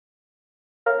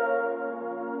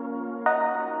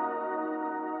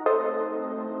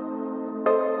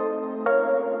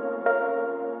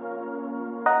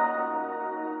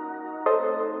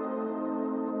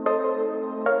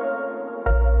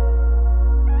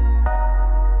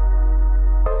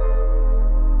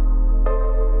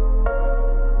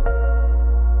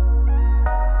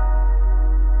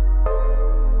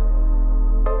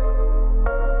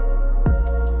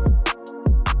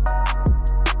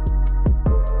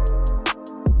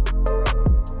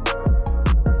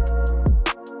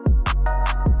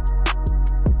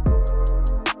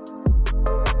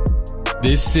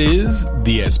This is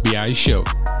the SBI Show.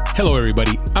 Hello,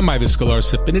 everybody. I'm Ives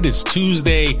Galarcep, and it is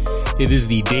Tuesday. It is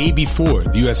the day before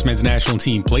the U.S. men's national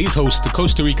team plays host to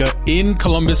Costa Rica in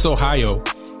Columbus, Ohio.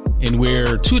 And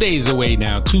we're 2 days away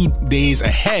now, 2 days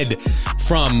ahead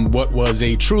from what was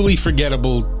a truly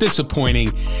forgettable,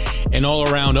 disappointing, and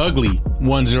all-around ugly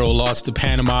 1-0 loss to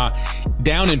Panama,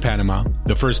 down in Panama.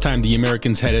 The first time the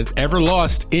Americans had ever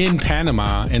lost in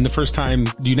Panama, and the first time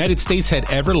the United States had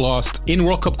ever lost in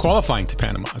World Cup qualifying to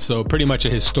Panama. So pretty much a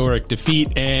historic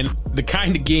defeat, and the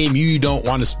kind of game you don't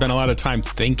want to spend a lot of time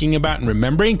thinking about and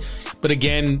remembering. But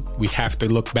again, we have to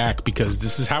look back because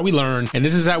this is how we learn, and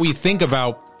this is how we think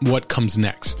about what comes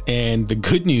next. And the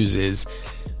good news is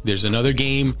there's another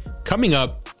game coming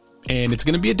up, and it's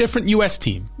going to be a different U.S.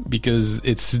 team because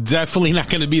it's definitely not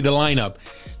going to be the lineup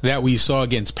that we saw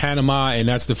against Panama. And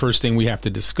that's the first thing we have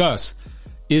to discuss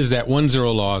is that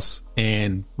 1-0 loss.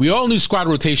 And we all knew squad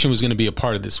rotation was going to be a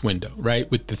part of this window, right?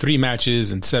 With the 3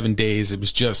 matches in 7 days, it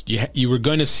was just you were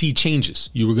going to see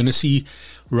changes. You were going to see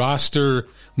roster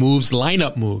moves,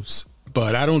 lineup moves.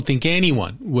 But I don't think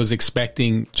anyone was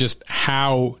expecting just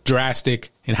how drastic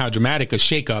and how dramatic a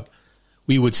shakeup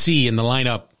we would see in the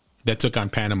lineup that took on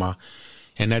Panama.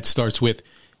 And that starts with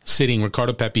sitting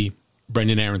Ricardo Pepi,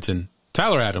 Brenden Aaronson,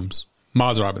 Tyler Adams,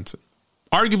 Maz Robinson.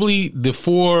 Arguably the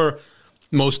 4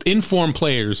 most informed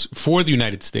players for the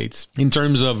United States in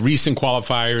terms of recent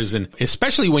qualifiers, and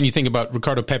especially when you think about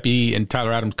Ricardo Pepi and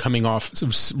Tyler Adams coming off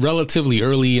relatively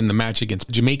early in the match against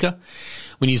Jamaica.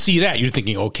 When you see that, you're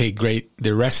thinking, okay, great,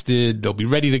 they're rested, they'll be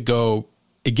ready to go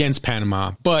against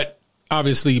Panama. But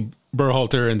obviously,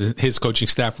 Berhalter and his coaching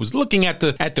staff was looking at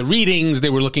the readings, they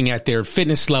were looking at their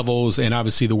fitness levels and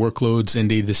obviously the workloads,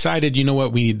 and they decided, you know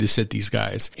what, we need to sit these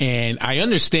guys. And I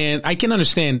can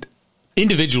understand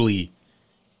individually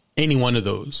any one of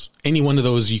those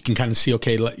you can kind of see,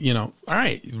 okay, all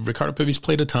right, Ricardo Pepi's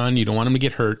played a ton, you don't want him to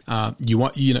get hurt,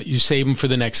 you save him for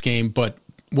the next game. But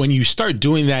when you start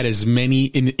doing that in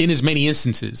as many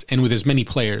instances and with as many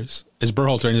players as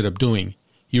Berhalter ended up doing,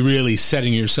 you're really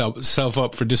setting yourself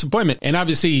up for disappointment. And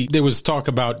obviously there was talk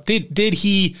about, did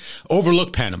he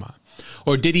overlook Panama?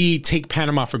 Or did he take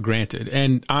Panama for granted?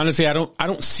 And honestly, I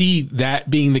don't see that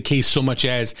being the case so much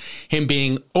as him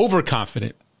being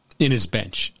overconfident in his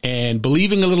bench and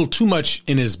believing a little too much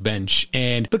in his bench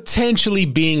and potentially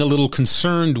being a little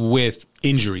concerned with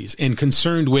injuries and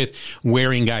concerned with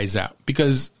wearing guys out.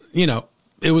 Because,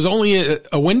 it was only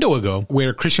a window ago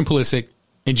where Christian Pulisic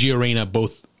and Gio Reyna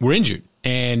both were injured.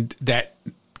 And that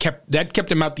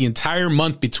kept him out the entire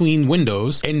month between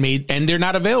windows and they're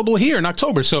not available here in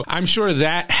October. So I'm sure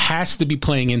that has to be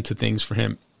playing into things for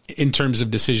him in terms of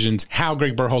decisions, how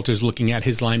Gregg Berhalter is looking at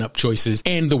his lineup choices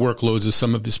and the workloads of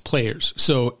some of his players.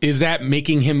 So is that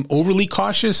making him overly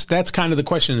cautious? That's kind of the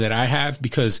question that I have,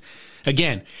 because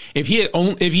again, if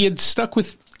he had stuck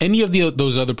with any of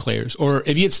those other players, or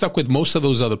if he had stuck with most of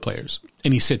those other players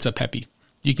and he sits up Pepi,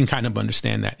 you can kind of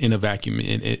understand that in a vacuum,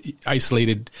 in an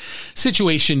isolated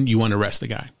situation, you want to rest the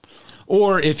guy.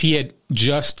 Or if he had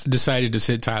just decided to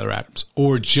sit Tyler Adams,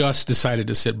 or just decided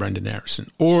to sit Brenden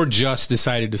Aaronson, or just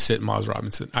decided to sit Maz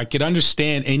Robinson. I could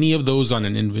understand any of those on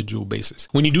an individual basis.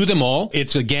 When you do them all,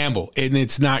 it's a gamble, and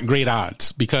it's not great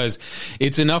odds, because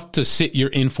it's enough to sit your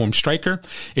informed striker.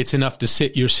 It's enough to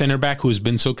sit your center back who has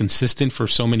been so consistent for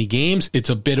so many games. It's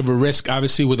a bit of a risk,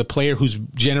 obviously, with a player who's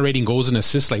generating goals and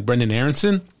assists like Brenden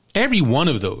Aaronson. Every one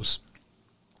of those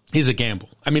is a gamble.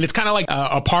 I mean, it's kind of like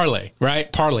a parlay, right?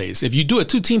 Parlays. If you do a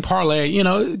 2-team parlay,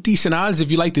 decent odds.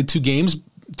 If you like the 2 games,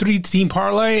 3-team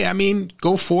parlay, I mean,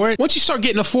 go for it. Once you start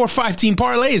getting a 4 or 5-team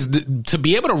parlays, to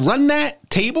be able to run that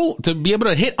table, to be able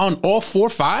to hit on all 4 or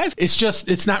 5,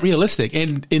 it's not realistic.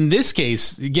 And in this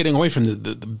case, getting away from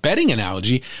the betting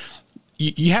analogy,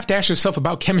 you have to ask yourself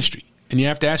about chemistry. And you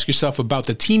have to ask yourself about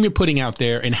the team you're putting out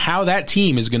there and how that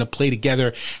team is going to play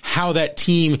together, how that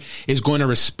team is going to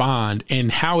respond,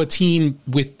 and how a team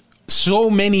with so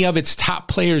many of its top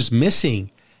players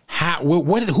missing,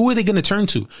 who are they going to turn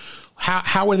to?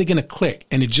 How are they going to click?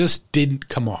 And it just didn't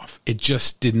come off. It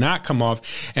just did not come off.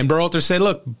 And Berhalter said,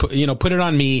 look, put it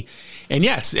on me. And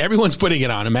yes, everyone's putting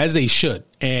it on him, as they should.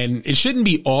 And it shouldn't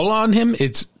be all on him.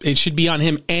 It should be on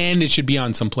him, and it should be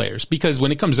on some players. Because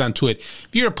when it comes down to it, if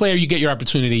you're a player, you get your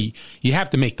opportunity, you have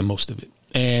to make the most of it.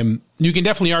 And you can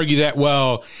definitely argue that,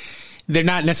 well, they're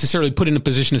not necessarily put in a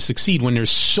position to succeed when there's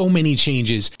so many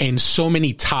changes and so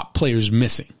many top players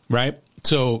missing, right?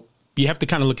 So you have to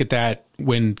kind of look at that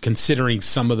when considering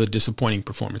some of the disappointing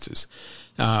performances.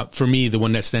 For me, the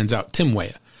one that stands out, Tim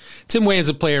Weah. Tim Weah is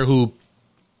a player who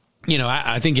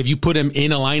I think if you put him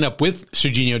in a lineup with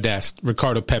Serginho Dest,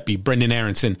 Ricardo Pepi, Brendan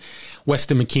Aronson,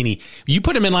 Weston McKennie, you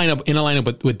put him in a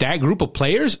lineup with that group of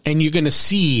players, and you're going to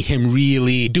see him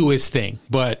really do his thing.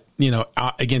 But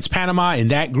against Panama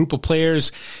and that group of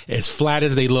players, as flat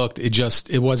as they looked,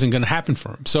 it wasn't going to happen for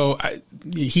him. So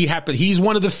he's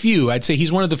one of the few. I'd say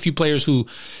he's one of the few players who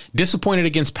disappointed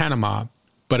against Panama,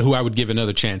 but who I would give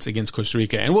another chance against Costa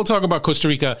Rica. And we'll talk about Costa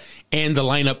Rica and the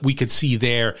lineup we could see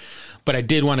there. But I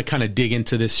did want to kind of dig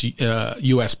into this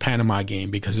U.S.-Panama game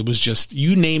because it was just,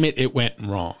 you name it, it went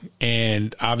wrong.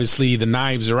 And obviously the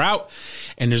knives are out,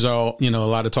 and there's a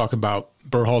lot of talk about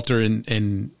Berhalter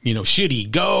and should he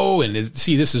go? And this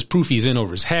is proof he's in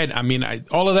over his head. I mean,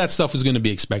 all of that stuff was going to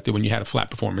be expected when you had a flat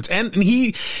performance. And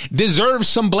he deserves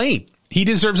some blame. He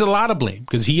deserves a lot of blame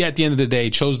because he, at the end of the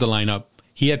day, chose the lineup.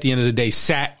 He, at the end of the day,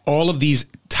 sat all of these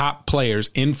top players,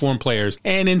 informed players.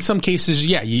 And in some cases,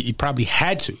 you probably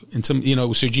had to. And some,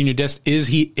 Serginho Dest, is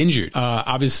he injured?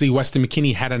 Obviously, Weston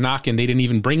McKennie had a knock and they didn't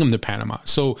even bring him to Panama.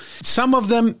 So some of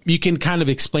them you can kind of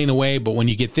explain away. But when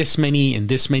you get this many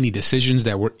decisions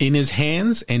that were in his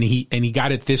hands and he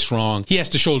got it this wrong, he has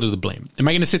to shoulder the blame. Am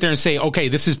I going to sit there and say, okay,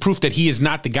 this is proof that he is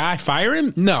not the guy, fire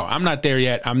him? No, I'm not there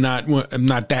yet. I'm not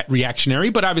that reactionary.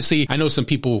 But obviously, I know some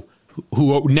people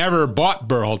who never bought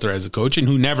Berhalter as a coach and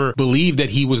who never believed that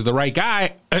he was the right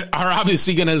guy are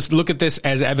obviously going to look at this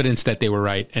as evidence that they were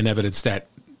right and evidence that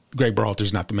Gregg Berhalter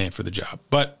is not the man for the job.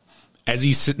 But as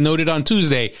he noted on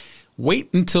Tuesday,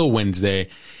 wait until Wednesday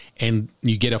and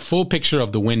you get a full picture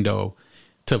of the window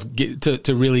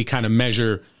to really kind of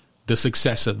measure the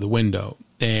success of the window.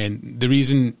 And the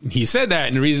reason he said that,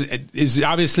 and the reason is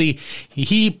obviously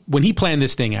when he planned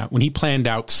this thing out, when he planned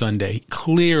out Sunday,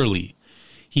 clearly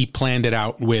he planned it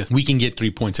out with, we can get 3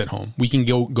 points at home. We can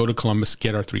go to Columbus,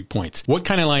 get our 3 points. What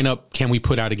kind of lineup can we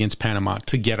put out against Panama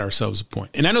to get ourselves a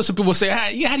point? And I know some people say,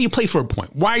 how do you play for a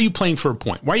point? Why are you playing for a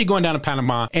point? Why are you going down to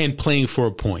Panama and playing for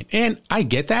a point? And I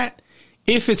get that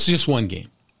if it's just one game.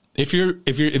 If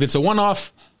it's a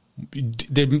one-off,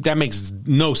 that makes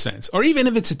no sense. Or even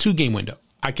if it's a 2-game window,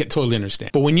 I can totally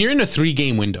understand. But when you're in a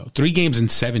 3-game window, 3 games in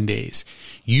 7 days,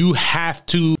 you have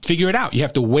to figure it out. You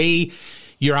have to weigh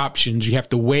your options. You have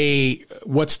to weigh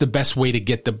what's the best way to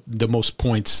get the most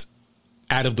points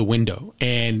out of the window.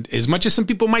 And as much as some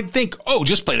people might think,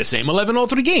 just play the same 11 all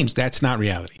 3 games, that's not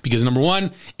reality. Because number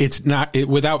one,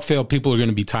 without fail, people are going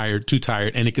to be too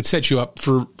tired, and it could set you up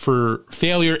for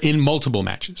failure in multiple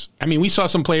matches. I mean, we saw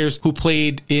some players who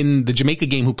played in the Jamaica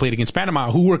game who played against Panama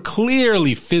who were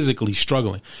clearly physically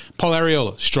struggling. Paul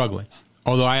Arriola struggling.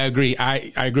 Although I agree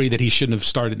that he shouldn't have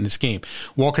started in this game.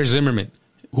 Walker Zimmerman,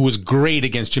 who was great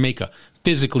against Jamaica,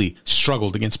 physically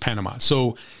struggled against Panama.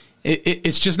 So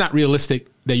it's just not realistic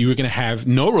that you were going to have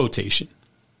no rotation.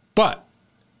 But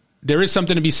there is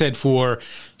something to be said for,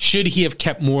 should he have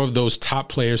kept more of those top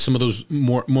players, some of those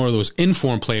more of those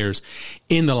informed players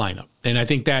in the lineup? And I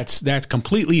think that's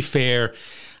completely fair.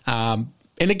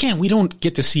 And again, we don't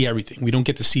get to see everything. We don't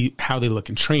get to see how they look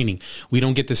in training. We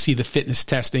don't get to see the fitness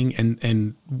testing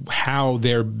and how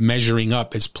they're measuring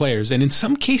up as players. And in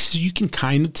some cases, you can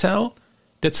kind of tell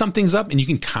that something's up, and you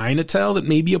can kind of tell that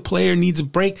maybe a player needs a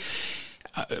break.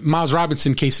 Miles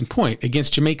Robinson, case in point,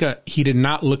 against Jamaica, he did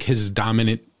not look his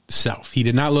dominant self. He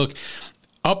did not look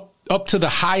up to the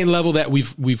high level that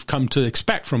we've come to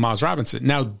expect from Miles Robinson.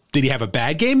 Now, did he have a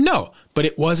bad game? No, but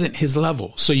it wasn't his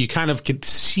level. So you kind of could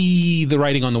see the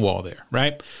writing on the wall there,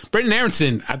 right? Brendan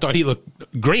Aronson, I thought he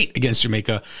looked great against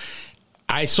Jamaica.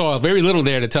 I saw very little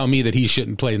there to tell me that he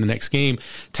shouldn't play in the next game.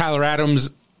 Tyler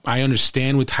Adams, I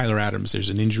understand with Tyler Adams, there's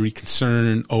an injury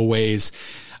concern always.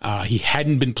 He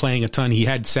hadn't been playing a ton. He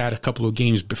had sat a couple of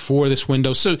games before this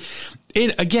window. So,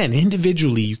 again,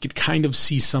 individually, you could kind of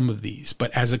see some of these.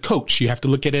 But as a coach, you have to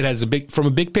look at it from a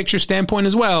big picture standpoint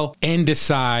as well and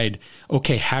decide,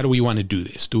 okay, how do we want to do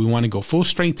this? Do we want to go full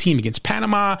strength team against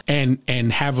Panama and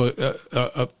have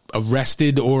a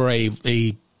rested or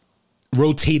a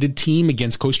rotated team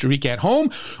against Costa Rica at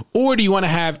home? Or do you want to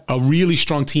have a really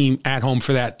strong team at home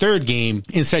for that third game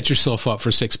and set yourself up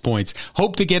for 6 points?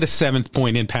 Hope to get a 7th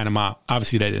point in Panama.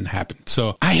 Obviously, that didn't happen.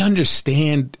 So I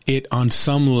understand it on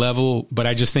some level, but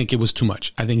I just think it was too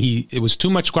much. I think it was too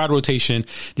much squad rotation.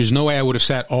 There's no way I would have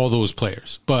sat all those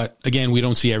players. But again, we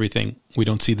don't see everything. We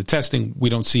don't see the testing. We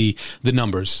don't see the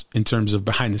numbers in terms of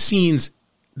behind the scenes.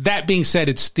 That being said,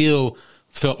 it still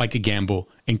felt like a gamble,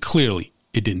 and clearly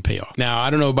it didn't pay off. Now, I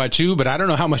don't know about you, but I don't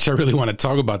know how much I really want to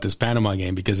talk about this Panama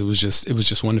game because it was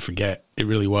just one to forget. It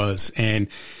really was. And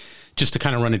just to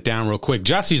kind of run it down real quick,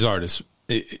 Jossie's artist,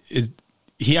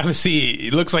 he obviously,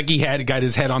 it looks like he had got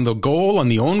his head on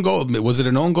the own goal. Was it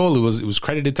an own goal? It was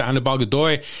credited to Anibal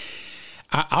Godoy.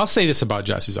 I'll say this about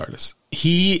Gyasi Zardes.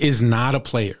 He is not a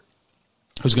player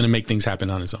who's going to make things happen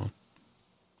on his own.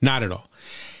 Not at all.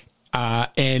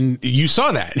 And you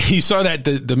saw that. You saw that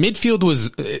the midfield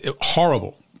was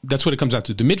horrible. That's what it comes out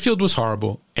to. The midfield was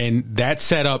horrible, and that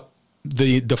set up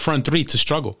the front three to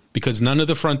struggle because none of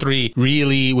the front three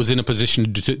really was in a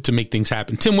position to make things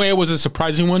happen. Tim Weah was a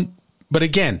surprising one, but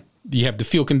again, you have the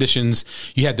field conditions.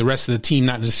 You had the rest of the team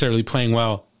not necessarily playing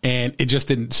well, and it just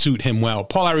didn't suit him well.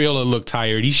 Paul Arriola looked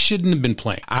tired. He shouldn't have been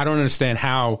playing. I don't understand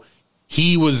how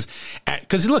he was,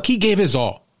 because look, he gave his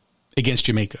all against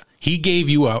Jamaica. He gave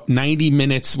you 90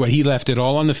 minutes where he left it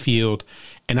all on the field,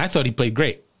 and I thought he played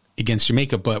great against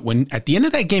Jamaica. But when at the end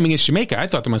of that game against Jamaica, I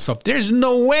thought to myself, there's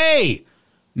no way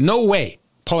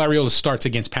Paul Arriola starts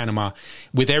against Panama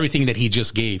with everything that he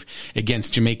just gave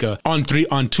against Jamaica on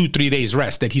 2-3 days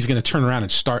rest, that he's going to turn around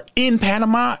and start in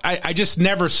Panama. I just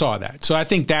never saw that. So I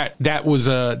think that was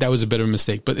a bit of a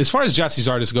mistake. But as far as Gyasi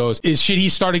Zardes goes, should he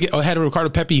start ahead of Ricardo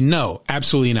Pepi? No,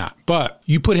 absolutely not. But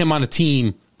you put him on a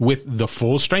team with the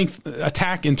full strength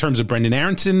attack in terms of Brendan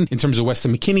Aronson, in terms of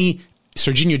Weston McKennie,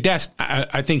 Serginho Dest,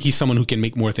 I think he's someone who can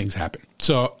make more things happen.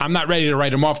 So I'm not ready to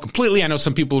write him off completely. I know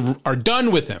some people are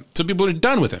done with him. Some people are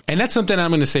done with him. And that's something I'm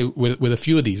going to say with a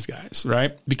few of these guys,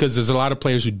 right? Because there's a lot of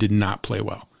players who did not play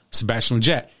well. Sebastian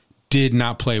Lletget did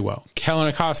not play well. Kellyn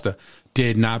Acosta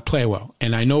did not play well.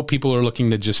 And I know people are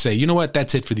looking to just say, you know what,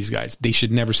 that's it for these guys. They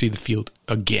should never see the field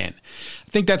again.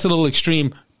 I think that's a little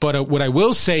extreme. But what I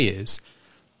will say is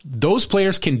those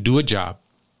players can do a job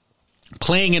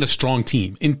playing in a strong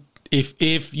team.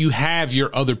 If you have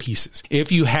your other pieces,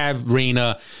 if you have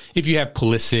Reyna, if you have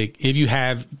Pulisic, if you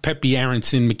have Pepe,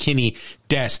 Aronson, McKennie,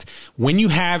 Dest, when you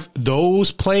have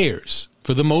those players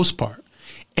for the most part,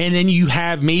 and then you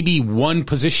have maybe one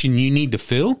position you need to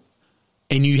fill,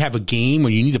 and you have a game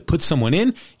where you need to put someone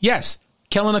in, yes,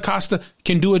 Kellyn Acosta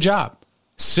can do a job.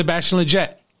 Sebastian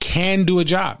Lletget can do a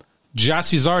job.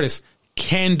 Gyasi Zardes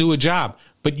can do a job,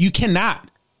 but you cannot.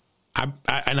 I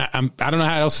don't know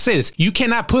how else to say this. You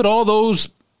cannot put all those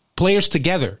players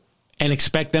together and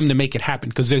expect them to make it happen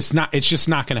because it's just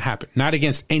not going to happen. Not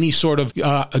against any sort of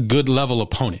a good level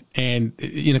opponent. And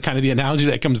kind of the analogy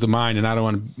that comes to mind, and I don't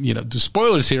want to do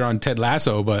spoilers here on Ted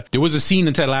Lasso, but there was a scene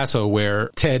in Ted Lasso where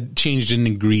Ted changed an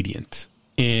ingredient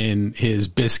in his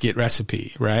biscuit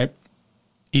recipe. Right?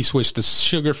 He switched the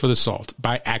sugar for the salt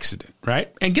by accident.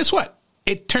 Right? And guess what?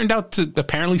 It turned out to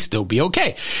apparently still be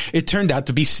okay. It turned out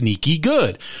to be sneaky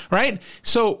good, right?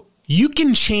 So you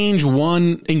can change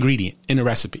one ingredient in a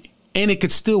recipe and it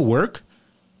could still work.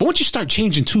 But once you start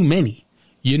changing too many,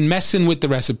 you're messing with the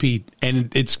recipe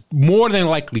and it's more than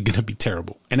likely going to be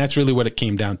terrible. And that's really what it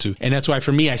came down to. And that's why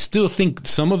for me, I still think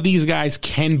some of these guys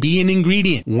can be an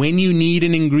ingredient when you need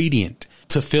an ingredient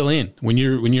to fill in when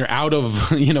you're out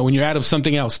of, when you're out of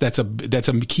something else that's a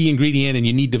key ingredient and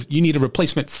you need a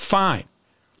replacement. Fine.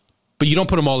 But you don't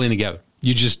put them all in together.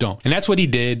 You just don't. And that's what he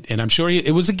did. And I'm sure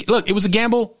it was a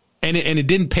gamble and it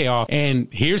didn't pay off. And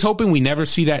here's hoping we never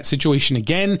see that situation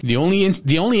again. The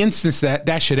only instance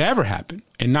that should ever happen,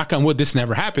 and knock on wood, this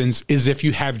never happens, is if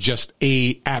you have just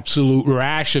a absolute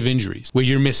rash of injuries where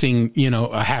you're missing,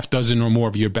 a half dozen or more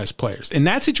of your best players. In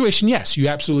that situation, yes, you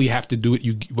absolutely have to do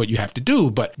what you have to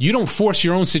do, but you don't force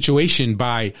your own situation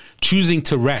by choosing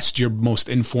to rest your most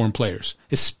informed players,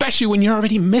 especially when you're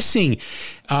already missing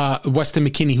Weston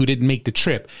McKennie, who didn't make the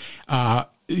trip,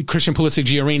 Christian Pulisic,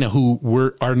 Giorena,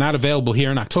 who are not available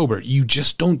here in October. You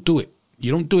just don't do it.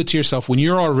 You don't do it to yourself when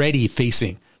you're already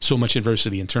facing so much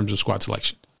adversity in terms of squad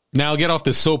selection. Now I'll get off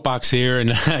the soapbox here and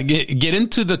get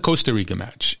into the Costa Rica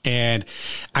match. And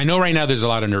I know right now there's a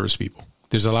lot of nervous people.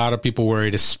 There's a lot of people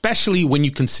worried, especially when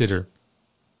you consider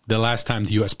the last time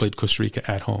the U.S. played Costa Rica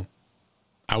at home.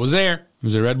 I was there. It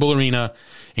was at Red Bull Arena.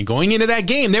 And going into that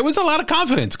game, there was a lot of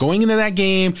confidence. Going into that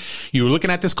game, you were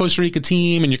looking at this Costa Rica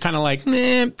team, and you're kind of like,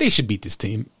 they should beat this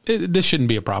team. This shouldn't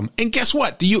be a problem. And guess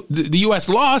what? The U.S.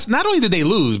 lost. Not only did they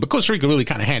lose, but Costa Rica really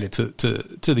kind of handed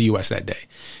to the U.S. that day.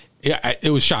 Yeah, it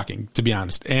was shocking, to be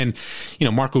honest. And,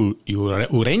 Marco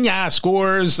Ureña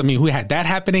scores. I mean, who had that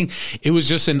happening? It was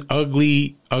just an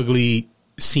ugly, ugly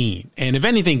scene. And if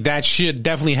anything, that should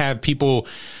definitely have people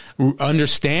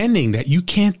understanding that you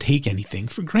can't take anything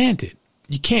for granted.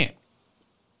 You can't.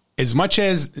 As much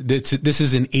as this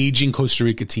is an aging Costa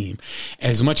Rica team,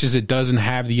 as much as it doesn't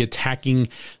have the attacking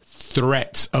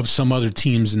threats of some other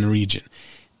teams in the region,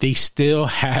 they still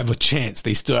have a chance.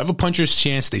 They still have a puncher's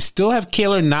chance. They still have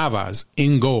Keylor Navas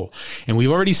in goal. And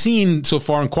we've already seen so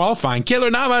far in qualifying,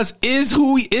 Keylor Navas is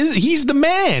who he is. He's the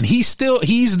man. He's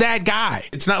that guy.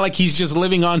 It's not like he's just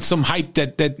living on some hype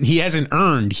that he hasn't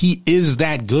earned. He is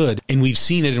that good. And we've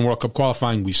seen it in World Cup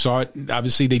qualifying. We saw it.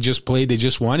 Obviously, they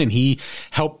just won, and he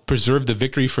helped preserve the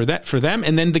victory for them.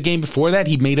 And then the game before that,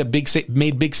 he made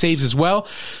big saves as well.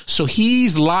 So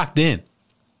he's locked in.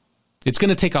 It's going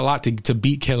to take a lot to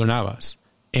beat Keylor Navas.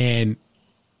 And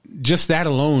just that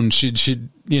alone should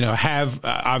have,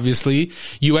 obviously,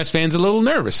 U.S. fans a little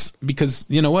nervous. Because,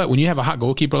 you know what? When you have a hot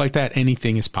goalkeeper like that,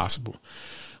 anything is possible.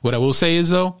 What I will say is,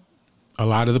 though, a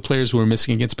lot of the players who are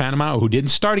missing against Panama or who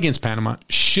didn't start against Panama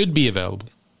should be available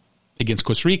against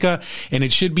Costa Rica. And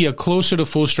it should be a closer to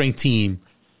full-strength team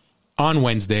on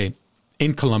Wednesday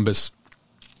in Columbus.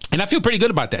 And I feel pretty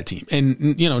good about that team.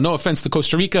 And, no offense to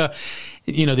Costa Rica,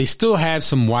 they still have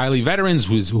some wily veterans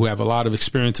who have a lot of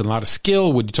experience and a lot of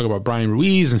skill. When you talk about Brian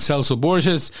Ruiz and Celso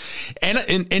Borges. And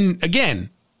again,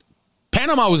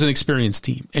 Panama was an experienced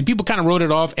team. And people kind of wrote it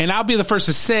off. And I'll be the first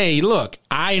to say, look,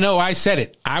 I know I said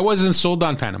it. I wasn't sold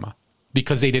on Panama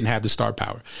because they didn't have the star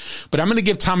power. But I'm going to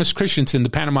give Thomas Christensen, the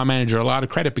Panama manager, a lot of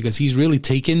credit because he's really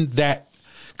taken that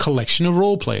collection of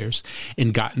role players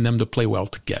and gotten them to play well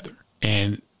together.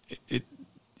 And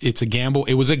it's a gamble.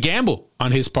 It was a gamble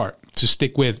on his part to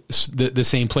stick with the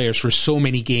same players for so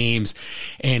many games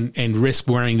and risk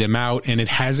wearing them out. And it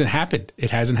hasn't happened.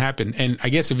 And I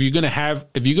guess if you're going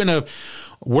to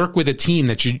work with a team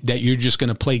that you're just going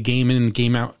to play game in and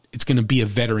game out, it's going to be a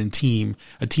veteran team,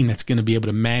 a team that's going to be able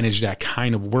to manage that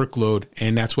kind of workload.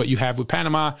 And that's what you have with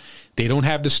Panama. They don't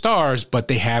have the stars, but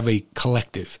they have a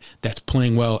collective that's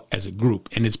playing well as a group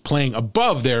and is playing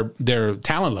above their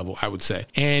talent level, I would say.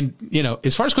 And,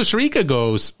 as far as Costa Rica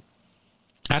goes,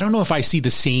 I don't know if I see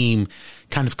the same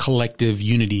kind of collective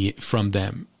unity from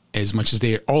them as much as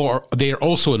they are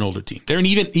also an older team. They're an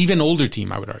even older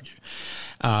team, I would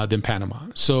argue, than Panama.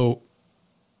 So,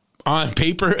 on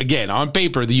paper,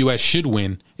 the U.S. should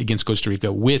win against Costa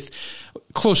Rica with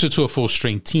closer to a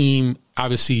full-strength team.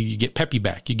 Obviously, you get Pepe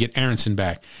back. You get Aronson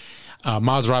back.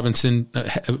 Miles Robinson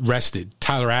rested.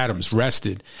 Tyler Adams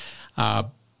rested.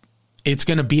 It's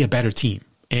going to be a better team.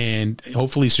 And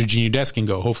hopefully Serginho Dest can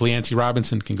go. Hopefully Anthony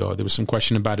Robinson can go. There was some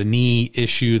question about a knee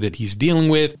issue that he's dealing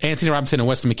with. Anthony Robinson and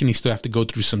Weston McKennie still have to go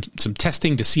through some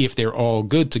testing to see if they're all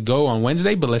good to go on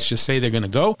Wednesday. But let's just say they're going to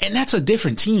go. And that's a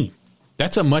different team.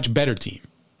 That's a much better team.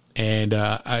 And,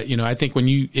 I think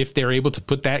if they're able to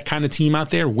put that kind of team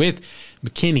out there with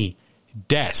McKinney,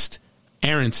 Dest,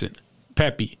 Aronson,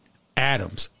 Pepe,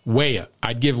 Adams, Weah,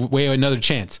 I'd give Weah another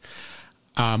chance.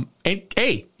 And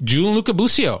hey, Gianluca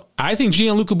Busio. I think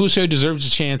Gianluca Busio deserves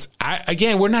a chance.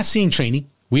 We're not seeing training.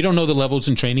 We don't know the levels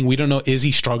in training. We don't know, is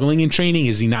he struggling in training?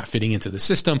 Is he not fitting into the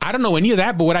system? I don't know any of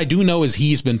that, but what I do know is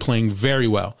he's been playing very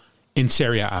well in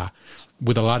Serie A.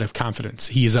 With a lot of confidence.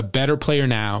 He is a better player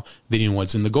now than he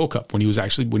was in the Gold Cup when he was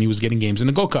getting games in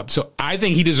the Gold Cup. So I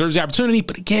think he deserves the opportunity.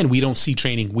 But again, we don't see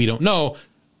training. We don't know.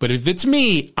 But if it's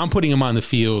me, I'm putting him on the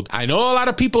field. I know a lot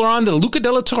of people are on the Luca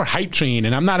De La Torre hype train,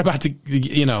 and I'm not about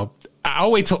to,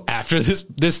 I'll wait till after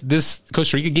this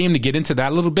Costa Rica game to get into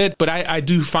that a little bit. But I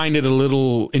do find it a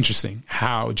little interesting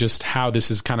how this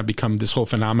has kind of become this whole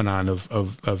phenomenon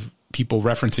of people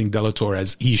referencing De La Torre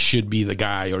as he should be the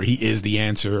guy or he is the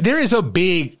answer. There is a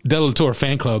big De La Torre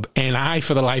fan club, and I,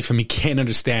 for the life of me, can't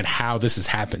understand how this has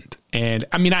happened. And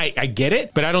I mean, I get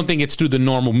it, but I don't think it's through the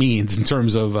normal means in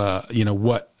terms of,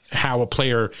 how a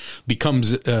player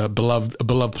becomes a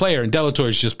beloved player. And De La Torre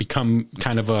has just become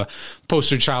kind of a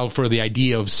poster child for the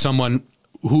idea of someone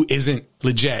who isn't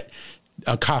legit.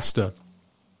 Acosta,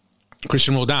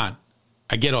 Christian Roldan.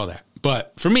 I get all that.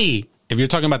 But for me, if you're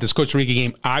talking about this Costa Rica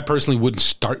game, I personally wouldn't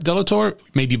start De La Torre.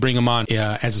 Maybe bring him on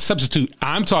as a substitute.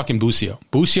 I'm talking Busio.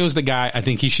 Busio's the guy. I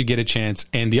think he should get a chance.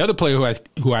 And the other player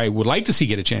who I would like to see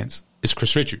get a chance is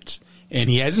Chris Richards. And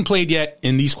he hasn't played yet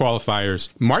in these qualifiers.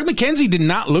 Mark McKenzie did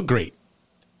not look great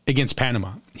against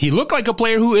Panama. He looked like a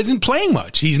player who isn't playing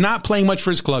much. He's not playing much for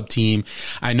his club team.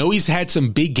 I know he's had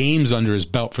some big games under his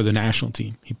belt for the national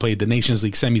team. He played the Nations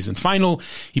League semis and final.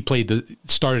 He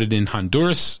started in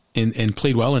Honduras and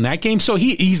played well in that game. So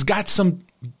he's got some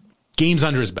games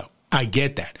under his belt. I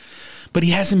get that. But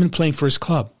he hasn't been playing for his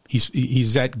club.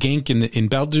 He's at Genk in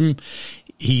Belgium.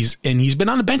 He's been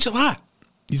on the bench a lot.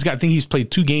 I think he's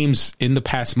played 2 games in the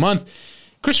past month.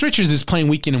 Chris Richards is playing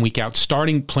week in and week out,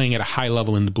 playing at a high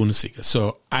level in the Bundesliga.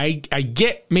 So I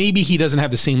get maybe he doesn't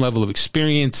have the same level of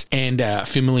experience and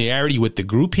familiarity with the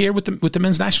group here with the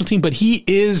men's national team, but he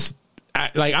is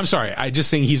I'm sorry. I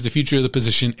just think he's the future of the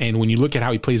position. And when you look at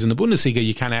how he plays in the Bundesliga,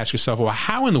 you kind of ask yourself, well,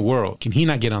 how in the world can he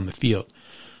not get on the field?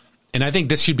 And I think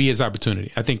this should be his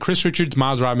opportunity. I think Chris Richards,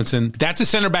 Miles Robinson, that's a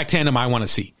center back tandem I want to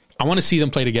see. I want to see them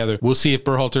play together. We'll see if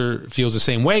Berhalter feels the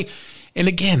same way. And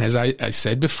again, as I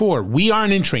said before, we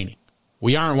aren't in training.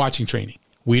 We aren't watching training.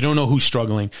 We don't know who's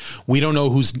struggling. We don't know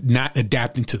who's not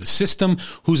adapting to the system,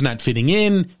 who's not fitting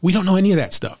in. We don't know any of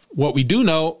that stuff. What we do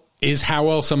know is how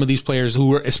well some of these players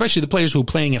who are, especially the players who are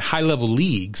playing in high-level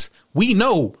leagues, we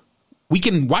know we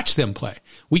can watch them play.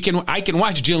 I can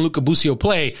watch Gianluca Busio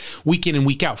play week in and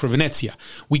week out for Venezia.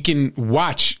 We can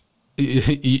watch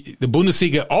the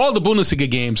Bundesliga. All the Bundesliga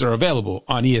games are available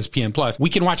on ESPN+. We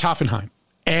can watch Hoffenheim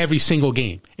every single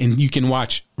game, and you can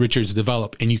watch Richards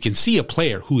develop, and you can see a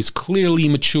player who is clearly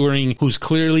maturing, who's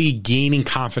clearly gaining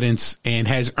confidence, and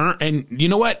has earned. And you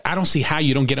know what? I don't see how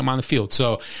you don't get him on the field.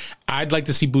 So I'd like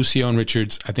to see Busio and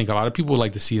Richards. I think a lot of people would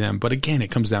like to see them. But again, it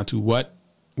comes down to what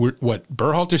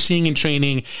Berhalter's seeing in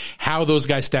training, how those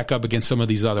guys stack up against some of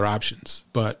these other options.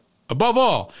 But above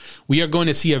all, we are going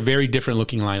to see a very different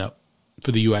looking lineup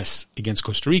for the U.S. against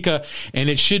Costa Rica, and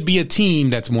it should be a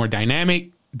team that's more dynamic,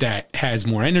 that has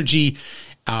more energy,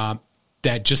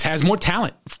 that just has more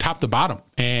talent, top to bottom.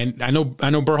 And I know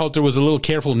Berhalter was a little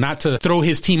careful not to throw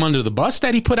his team under the bus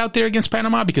that he put out there against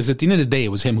Panama, because at the end of the day, it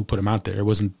was him who put him out there.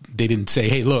 They didn't say,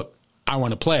 hey, look, I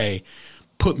want to play,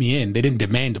 put me in. They didn't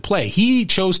demand to play. He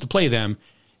chose to play them,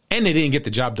 and they didn't get the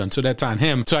job done. So that's on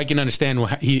him. So I can understand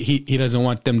why he doesn't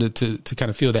want them to kind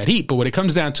of feel that heat. But when it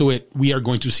comes down to it, we are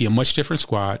going to see a much different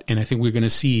squad. And I think we're going to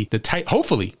see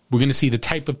hopefully, we're going to see the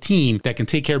type of team that can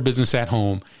take care of business at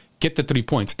home, get the 3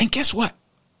 points. And guess what?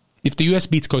 If the U.S.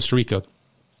 beats Costa Rica,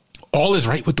 all is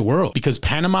right with the world, because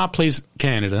Panama plays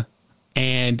Canada.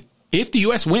 And if the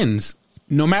U.S. wins,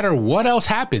 no matter what else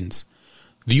happens,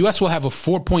 the U.S. will have a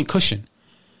 4-point cushion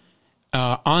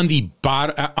on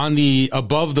the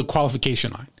above the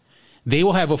qualification line. They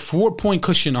will have a 4-point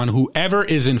cushion on whoever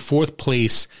is in fourth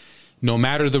place, no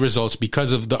matter the results,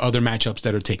 because of the other matchups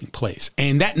that are taking place.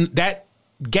 And that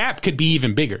gap could be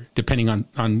even bigger depending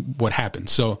on what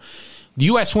happens. So the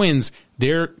U.S. wins,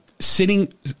 they're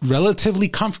sitting relatively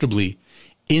comfortably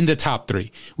in the top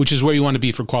 3, which is where you want to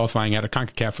be for qualifying out of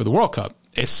Concacaf for the World Cup.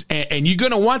 And you're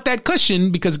going to want that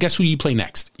cushion, because guess who you play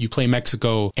next? You play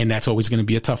Mexico, and that's always going to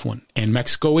be a tough one. And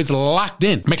Mexico is locked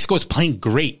in. Mexico is playing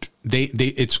great.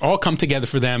 It's all come together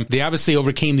for them. They obviously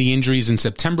overcame the injuries in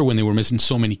September when they were missing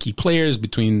so many key players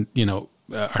between,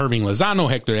 Irving Lozano,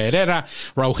 Hector Herrera,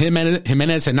 Raul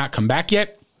Jimenez had not come back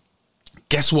yet.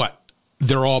 Guess what?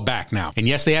 They're all back now. And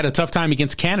yes, they had a tough time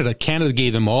against Canada. Canada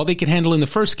gave them all they could handle in the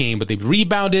first game, but they've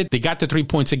rebounded. They got the 3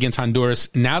 points against Honduras.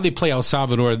 Now they play El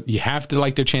Salvador. You have to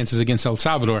like their chances against El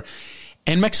Salvador.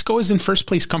 And Mexico is in first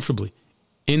place comfortably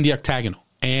in the octagonal.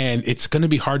 And it's going to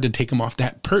be hard to take them off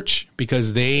that perch,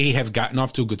 because they have gotten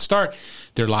off to a good start.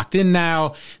 They're locked in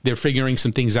now. They're figuring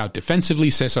some things out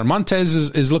defensively. Cesar Montes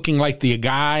is looking like the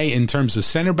guy in terms of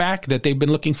center back that they've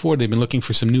been looking for. They've been looking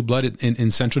for some new blood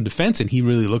in central defense, and he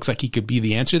really looks like he could be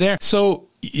the answer there. So,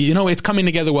 it's coming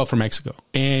together well for Mexico.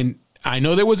 And I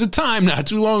know there was a time not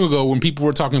too long ago when people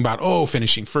were talking about,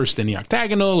 finishing first in the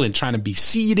octagonal and trying to be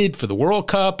seeded for the World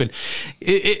Cup, and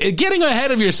getting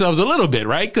ahead of yourselves a little bit,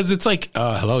 right? Because it's like,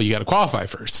 hello, you got to qualify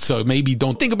first. So maybe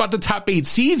don't think about the top 8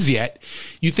 seeds yet.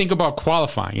 You think about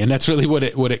qualifying, and that's really what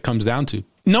it comes down to.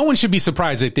 No one should be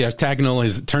surprised that the octagonal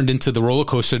has turned into the roller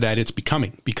coaster that it's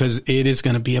becoming, because it is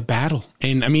going to be a battle.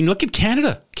 And I mean, look at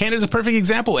Canada. Canada's a perfect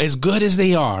example. As good as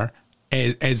they are,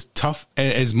 as tough,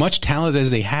 as much talent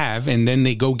as they have, and then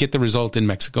they go get the result in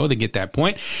Mexico. They get that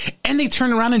point, and they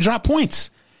turn around and drop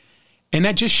points. And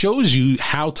that just shows you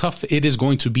how tough it is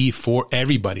going to be for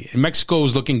everybody. And Mexico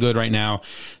is looking good right now.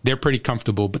 They're pretty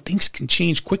comfortable, but things can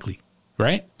change quickly,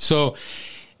 right? So,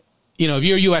 if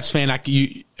you're a U.S. fan,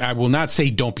 I will not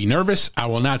say don't be nervous. I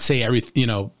will not say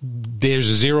there's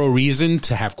zero reason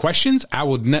to have questions. I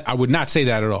would not say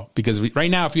that at all, because right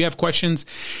now, if you have questions,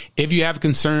 if you have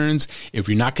concerns, if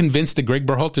you're not convinced that Gregg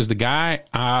Berhalter is the guy,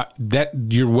 that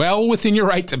you're well within your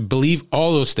right to believe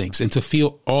all those things and to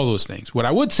feel all those things. What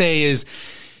I would say is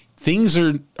things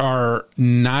are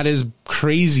not as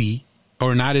crazy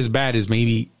or not as bad as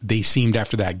maybe they seemed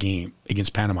after that game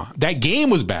against Panama. That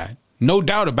game was bad. No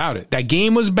doubt about it. That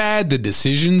game was bad. The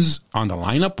decisions on the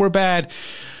lineup were bad.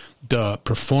 The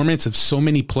performance of so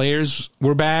many players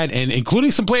were bad, and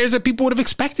including some players that people would have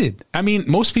expected. I mean,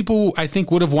 most people, I think,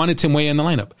 would have wanted Tim Weah in the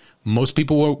lineup. Most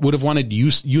people would have wanted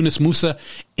Yunus Musa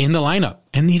in the lineup,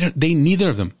 and neither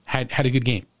of them had a good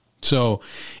game. So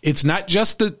it's not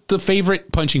just the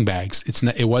favorite punching bags.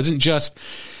 It wasn't just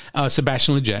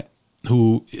Sebastian Lletget.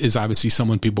 who is obviously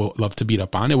someone people love to beat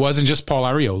up on. It wasn't just Paul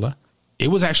Arriola. It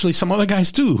was actually some other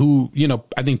guys too who,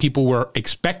 I think people were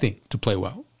expecting to play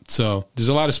well. So there's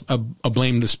a lot of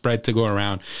blame to spread to go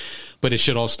around, but it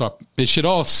should all stop. It should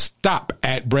all stop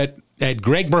at Gregg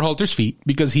Berhalter's feet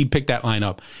because he picked that line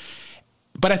up.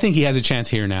 But I think he has a chance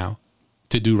here now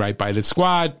to do right by the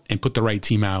squad and put the right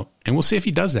team out, and we'll see if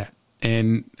he does that.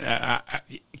 And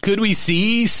could we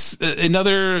see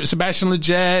another Sebastian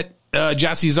Lletget,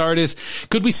 Gyasi Zardes?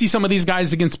 Could we see some of these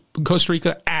guys against Costa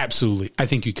Rica? Absolutely. I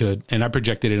think you could. And I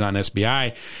projected it on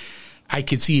SBI. I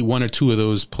could see one or two of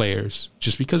those players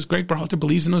just because Gregg Berhalter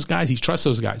believes in those guys. He trusts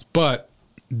those guys. But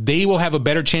they will have a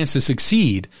better chance to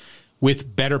succeed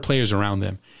with better players around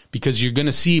them because you're going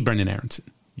to see Brendan Aronson.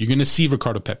 You're going to see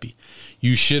Ricardo Pepi.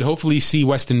 You should hopefully see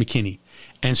Weston McKennie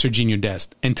and Serginho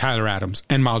Dest and Tyler Adams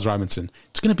and Miles Robinson.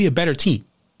 It's going to be a better team.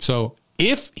 So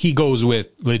if he goes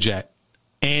with Lletget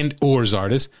and or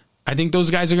Zardes, I think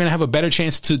those guys are going to have a better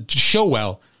chance to show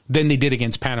well than they did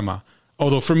against Panama.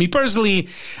 Although for me personally,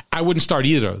 I wouldn't start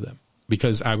either of them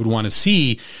because I would want to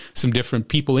see some different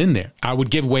people in there. I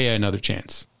would give Weah another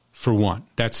chance for one.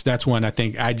 That's one I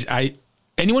think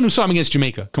anyone who saw him against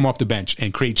Jamaica come off the bench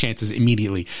and create chances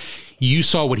immediately, you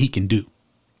saw what he can do.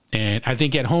 And I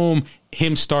think at home,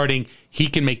 him starting, he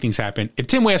can make things happen. If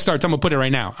Tim Weah starts, I'm going to put it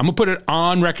right now. I'm going to put it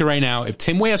on record right now. If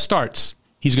Tim Weah starts,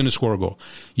 he's going to score a goal.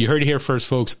 You heard it here first,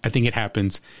 folks. I think it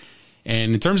happens.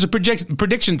 And in terms of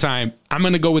prediction time, I'm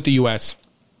going to go with the U.S.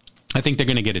 I think they're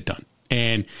going to get it done.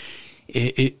 And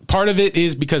part of it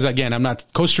is because, again, I'm not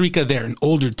Costa Rica. They're an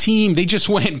older team. They just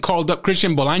went and called up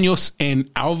Christian Bolaños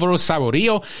and Alvaro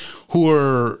Saborío, who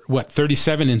are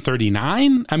 37 and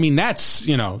 39. I mean, that's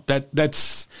going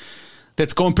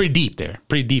pretty deep there,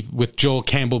 pretty deep with Joel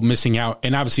Campbell missing out.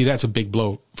 And obviously that's a big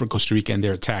blow for Costa Rica and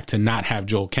their attack to not have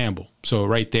Joel Campbell. So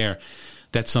right there,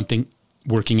 that's something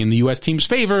working in the U.S. team's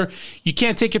favor. You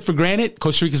can't take it for granted.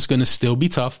 Costa Rica is going to still be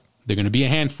tough. They're going to be a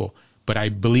handful. But I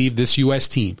believe this U.S.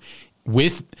 team,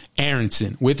 with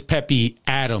Aronson, with Pepi,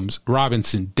 Adams,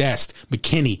 Robinson, Dest,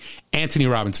 McKennie, Anthony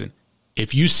Robinson,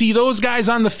 if you see those guys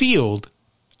on the field,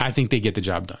 I think they get the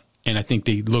job done. And I think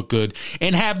they look good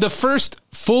and have the first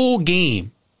full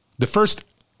game, the first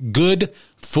good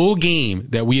full game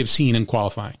that we have seen in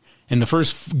qualifying. And the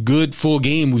first good full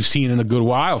game we've seen in a good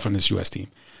while from this U.S. team.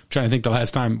 I'm trying to think the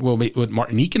last time, with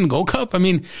Martinique in the Gold Cup. I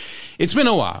mean, it's been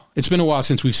a while. It's been a while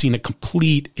since we've seen a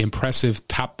complete, impressive,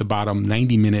 top-to-bottom,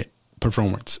 90-minute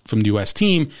performance from the U.S.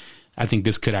 team. I think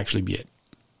this could actually be it.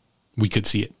 We could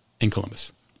see it in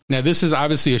Columbus. Now, this is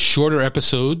obviously a shorter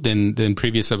episode than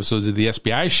previous episodes of the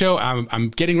SBI show. I'm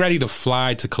getting ready to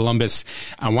fly to Columbus.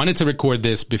 I wanted to record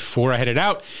this before I headed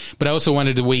out, but I also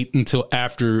wanted to wait until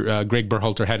after Gregg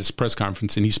Berhalter had his press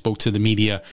conference and he spoke to the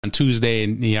media on Tuesday,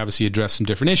 and he obviously addressed some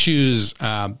different issues,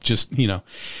 just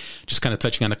kind of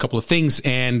touching on a couple of things.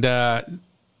 And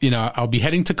I'll be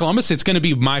heading to Columbus. It's going to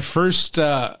be my first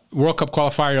World Cup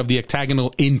qualifier of the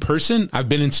octagonal in person. I've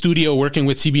been in studio working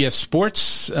with CBS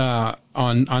Sports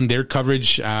on their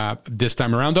coverage this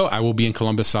time around, though. I will be in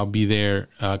Columbus. I'll be there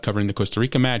covering the Costa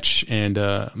Rica match, and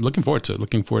I'm looking forward to it.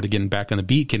 Looking forward to getting back on the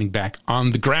beat, getting back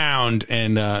on the ground,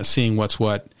 and seeing what's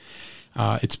what.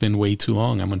 It's been way too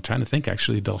long. I'm trying to think,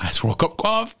 actually, the last World Cup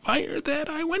qualifier that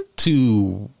I went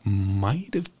to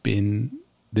might have been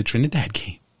the Trinidad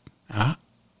game.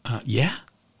 Yeah.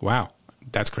 Wow.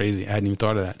 That's crazy. I hadn't even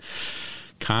thought of that.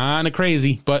 Kind of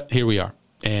crazy, but here we are.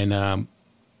 And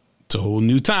it's a whole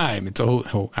new time. It's a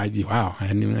whole wow. I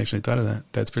hadn't even actually thought of that.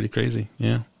 That's pretty crazy.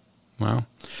 Yeah. Wow.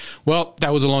 Well,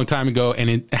 that was a long time ago.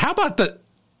 And how about the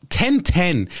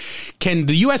 10-10? Can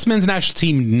the U.S. men's national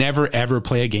team never, ever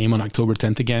play a game on October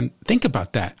 10th again? Think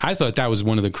about that. I thought that was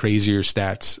one of the crazier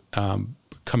stats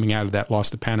coming out of that loss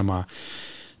to Panama.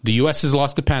 The U.S.'s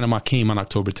loss to Panama came on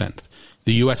October 10th.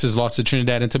 The U.S. has lost to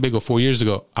Trinidad and Tobago 4 years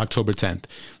ago, October 10th.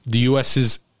 The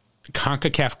U.S.'s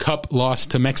Concacaf Cup loss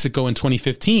to Mexico in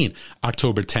 2015,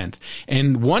 October 10th.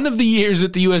 And one of the years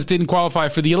that the U.S. didn't qualify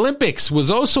for the Olympics was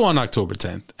also on October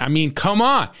 10th. I mean, come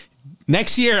on.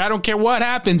 Next year, I don't care what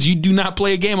happens, you do not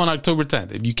play a game on October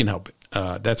 10th if you can help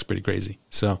it. That's pretty crazy.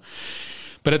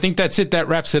 But I think that's it. That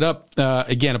wraps it up.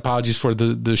 Again, apologies for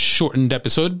the shortened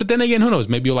episode. But then again, who knows?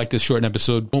 Maybe you'll like this shortened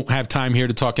episode. Won't have time here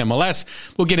to talk MLS.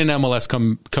 We'll get into MLS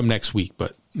come next week.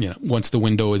 But once the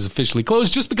window is officially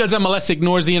closed, just because MLS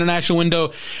ignores the international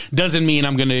window doesn't mean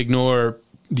I'm going to ignore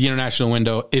the international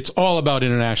window. It's all about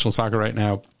international soccer right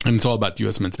now, and it's all about the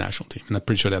U.S. men's national team. And I'm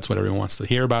pretty sure that's what everyone wants to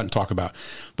hear about and talk about.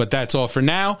 But that's all for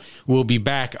now. We'll be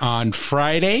back on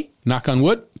Friday, knock on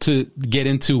wood, to get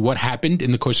into what happened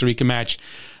in the Costa Rica match.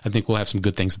 I think we'll have some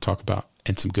good things to talk about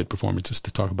and some good performances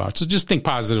to talk about. So just think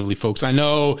positively, folks. I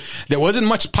know there wasn't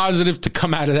much positive to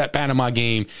come out of that Panama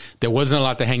game. There wasn't a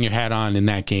lot to hang your hat on in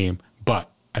that game,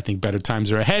 but I think better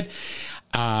times are ahead.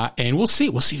 And we'll see.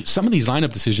 Some of these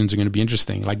lineup decisions are going to be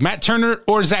interesting. Like Matt Turner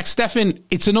or Zach Steffen,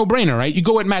 it's a no-brainer, right? You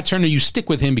go with Matt Turner, you stick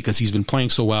with him because he's been playing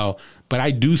so well. But I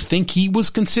do think he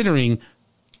was considering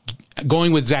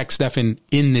going with Zach Steffen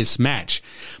in this match.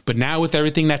 But now with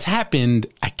everything that's happened,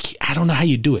 I don't know how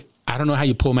you do it. I don't know how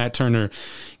you pull Matt Turner,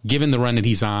 given the run that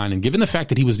he's on, and given the fact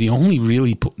that he was the only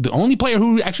player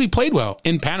who actually played well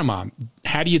in Panama.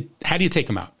 How do you take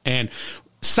him out? And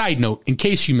side note, in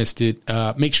case you missed it,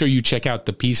 make sure you check out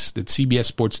the piece that CBS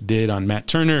Sports did on Matt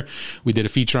Turner. We did a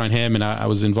feature on him, and I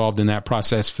was involved in that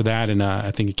process for that, and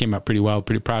I think it came out pretty well.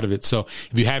 Pretty proud of it. So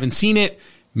if you haven't seen it,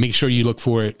 make sure you look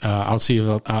for it. I'll see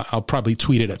if I'll probably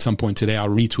tweet it at some point today. I'll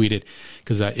retweet it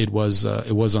because it was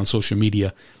on social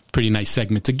media. Pretty nice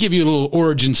segment to give you a little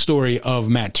origin story of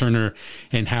Matt Turner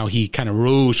and how he kind of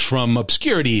rose from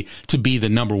obscurity to be the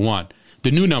new number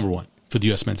one for the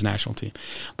U.S. men's national team.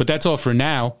 But that's all for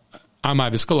now. I'm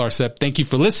Ives Galarcep. Thank you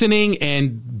for listening,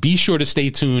 and be sure to stay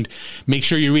tuned. Make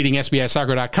sure you're reading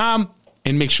SBIsoccer.com,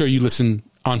 and make sure you listen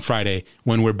on Friday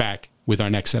when we're back with our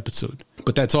next episode.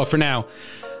 But that's all for now.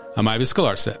 I'm Ives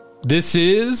Galarcep. This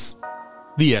is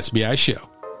the SBI Show.